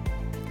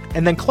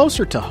 And then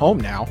closer to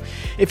home now,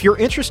 if you're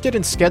interested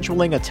in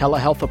scheduling a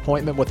telehealth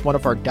appointment with one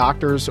of our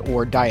doctors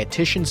or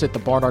dietitians at the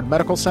Barnard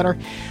Medical Center,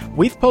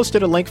 we've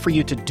posted a link for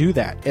you to do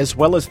that, as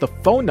well as the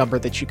phone number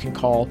that you can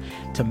call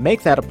to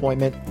make that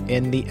appointment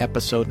in the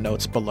episode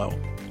notes below.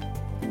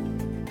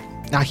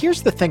 Now,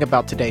 here's the thing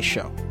about today's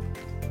show.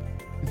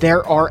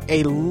 There are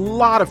a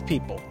lot of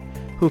people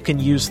who can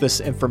use this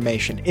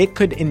information. It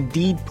could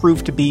indeed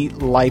prove to be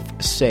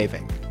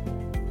life-saving.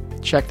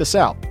 Check this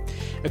out.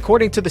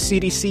 According to the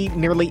CDC,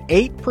 nearly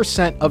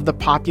 8% of the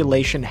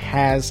population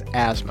has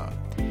asthma.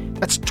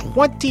 That's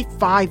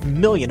 25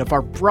 million of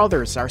our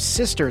brothers, our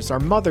sisters, our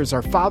mothers,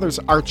 our fathers,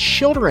 our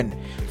children,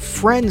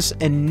 friends,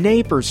 and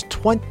neighbors.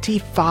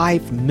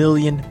 25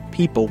 million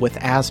people with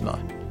asthma.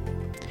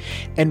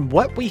 And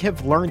what we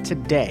have learned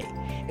today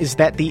is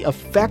that the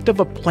effect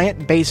of a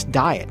plant-based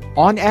diet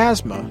on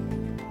asthma,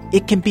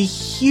 it can be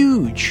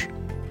huge.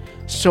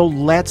 So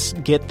let's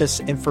get this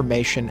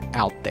information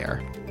out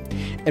there.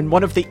 And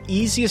one of the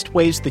easiest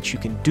ways that you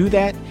can do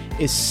that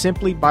is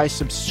simply by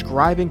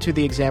subscribing to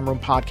the Exam Room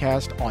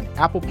Podcast on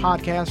Apple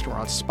Podcast or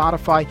on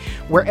Spotify,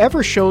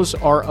 wherever shows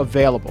are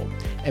available.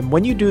 And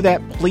when you do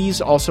that,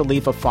 please also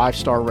leave a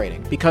 5-star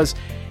rating, because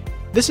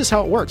this is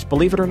how it works,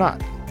 believe it or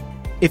not.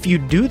 If you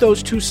do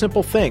those two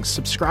simple things,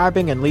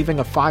 subscribing and leaving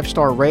a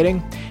 5-star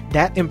rating,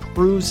 that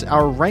improves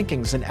our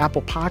rankings in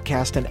Apple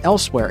Podcast and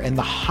elsewhere. And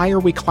the higher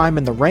we climb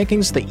in the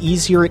rankings, the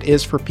easier it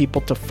is for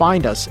people to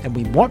find us. And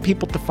we want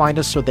people to find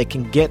us so they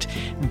can get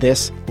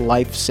this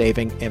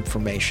life-saving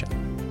information.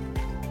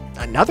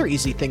 Another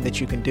easy thing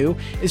that you can do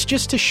is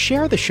just to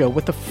share the show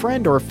with a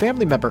friend or a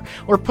family member,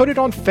 or put it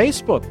on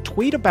Facebook,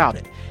 tweet about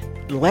it.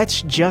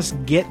 Let's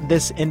just get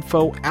this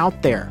info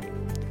out there.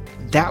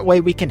 That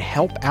way we can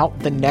help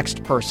out the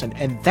next person,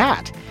 and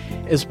that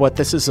is what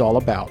this is all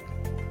about.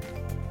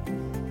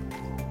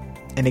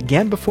 And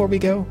again, before we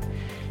go,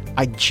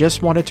 I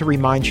just wanted to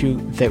remind you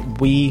that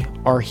we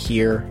are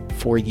here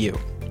for you.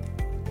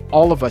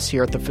 All of us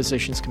here at the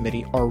Physicians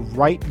Committee are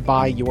right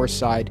by your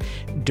side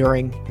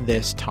during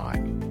this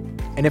time.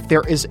 And if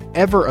there is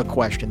ever a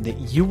question that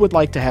you would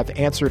like to have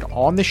answered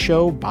on the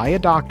show by a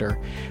doctor,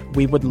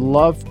 we would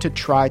love to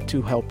try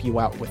to help you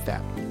out with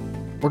that.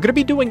 We're going to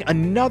be doing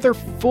another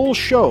full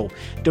show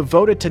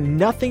devoted to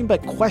nothing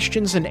but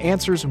questions and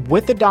answers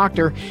with the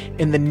doctor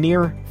in the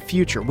near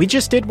future. We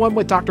just did one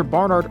with Dr.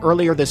 Barnard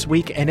earlier this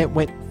week, and it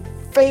went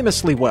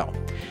famously well.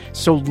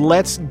 So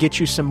let's get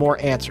you some more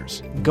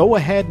answers. Go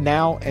ahead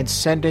now and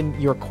send in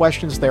your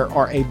questions. There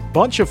are a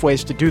bunch of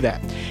ways to do that.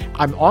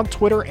 I'm on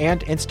Twitter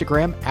and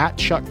Instagram at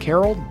Chuck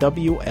Carroll,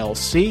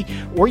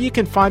 WLC, or you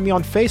can find me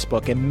on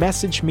Facebook and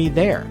message me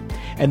there.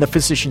 And the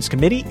Physicians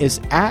Committee is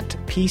at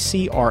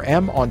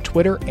PCRM on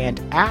Twitter and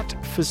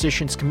at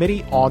Physicians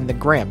Committee on the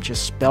gram,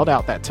 just spelled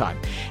out that time.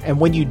 And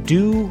when you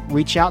do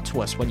reach out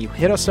to us, when you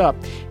hit us up,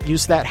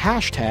 use that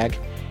hashtag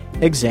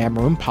Exam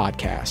Room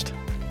Podcast.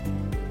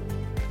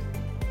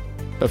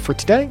 But for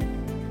today,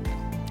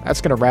 that's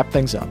going to wrap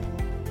things up.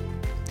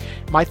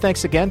 My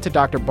thanks again to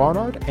Dr.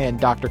 Barnard and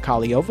Dr.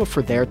 Kaliova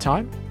for their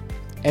time,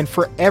 and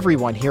for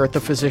everyone here at the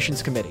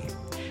Physicians Committee.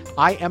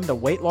 I am the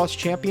weight loss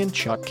champion,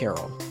 Chuck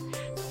Carroll.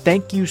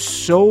 Thank you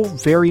so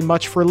very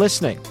much for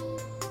listening.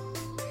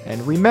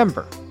 And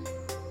remember,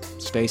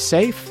 stay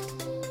safe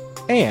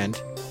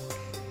and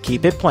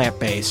keep it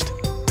plant-based.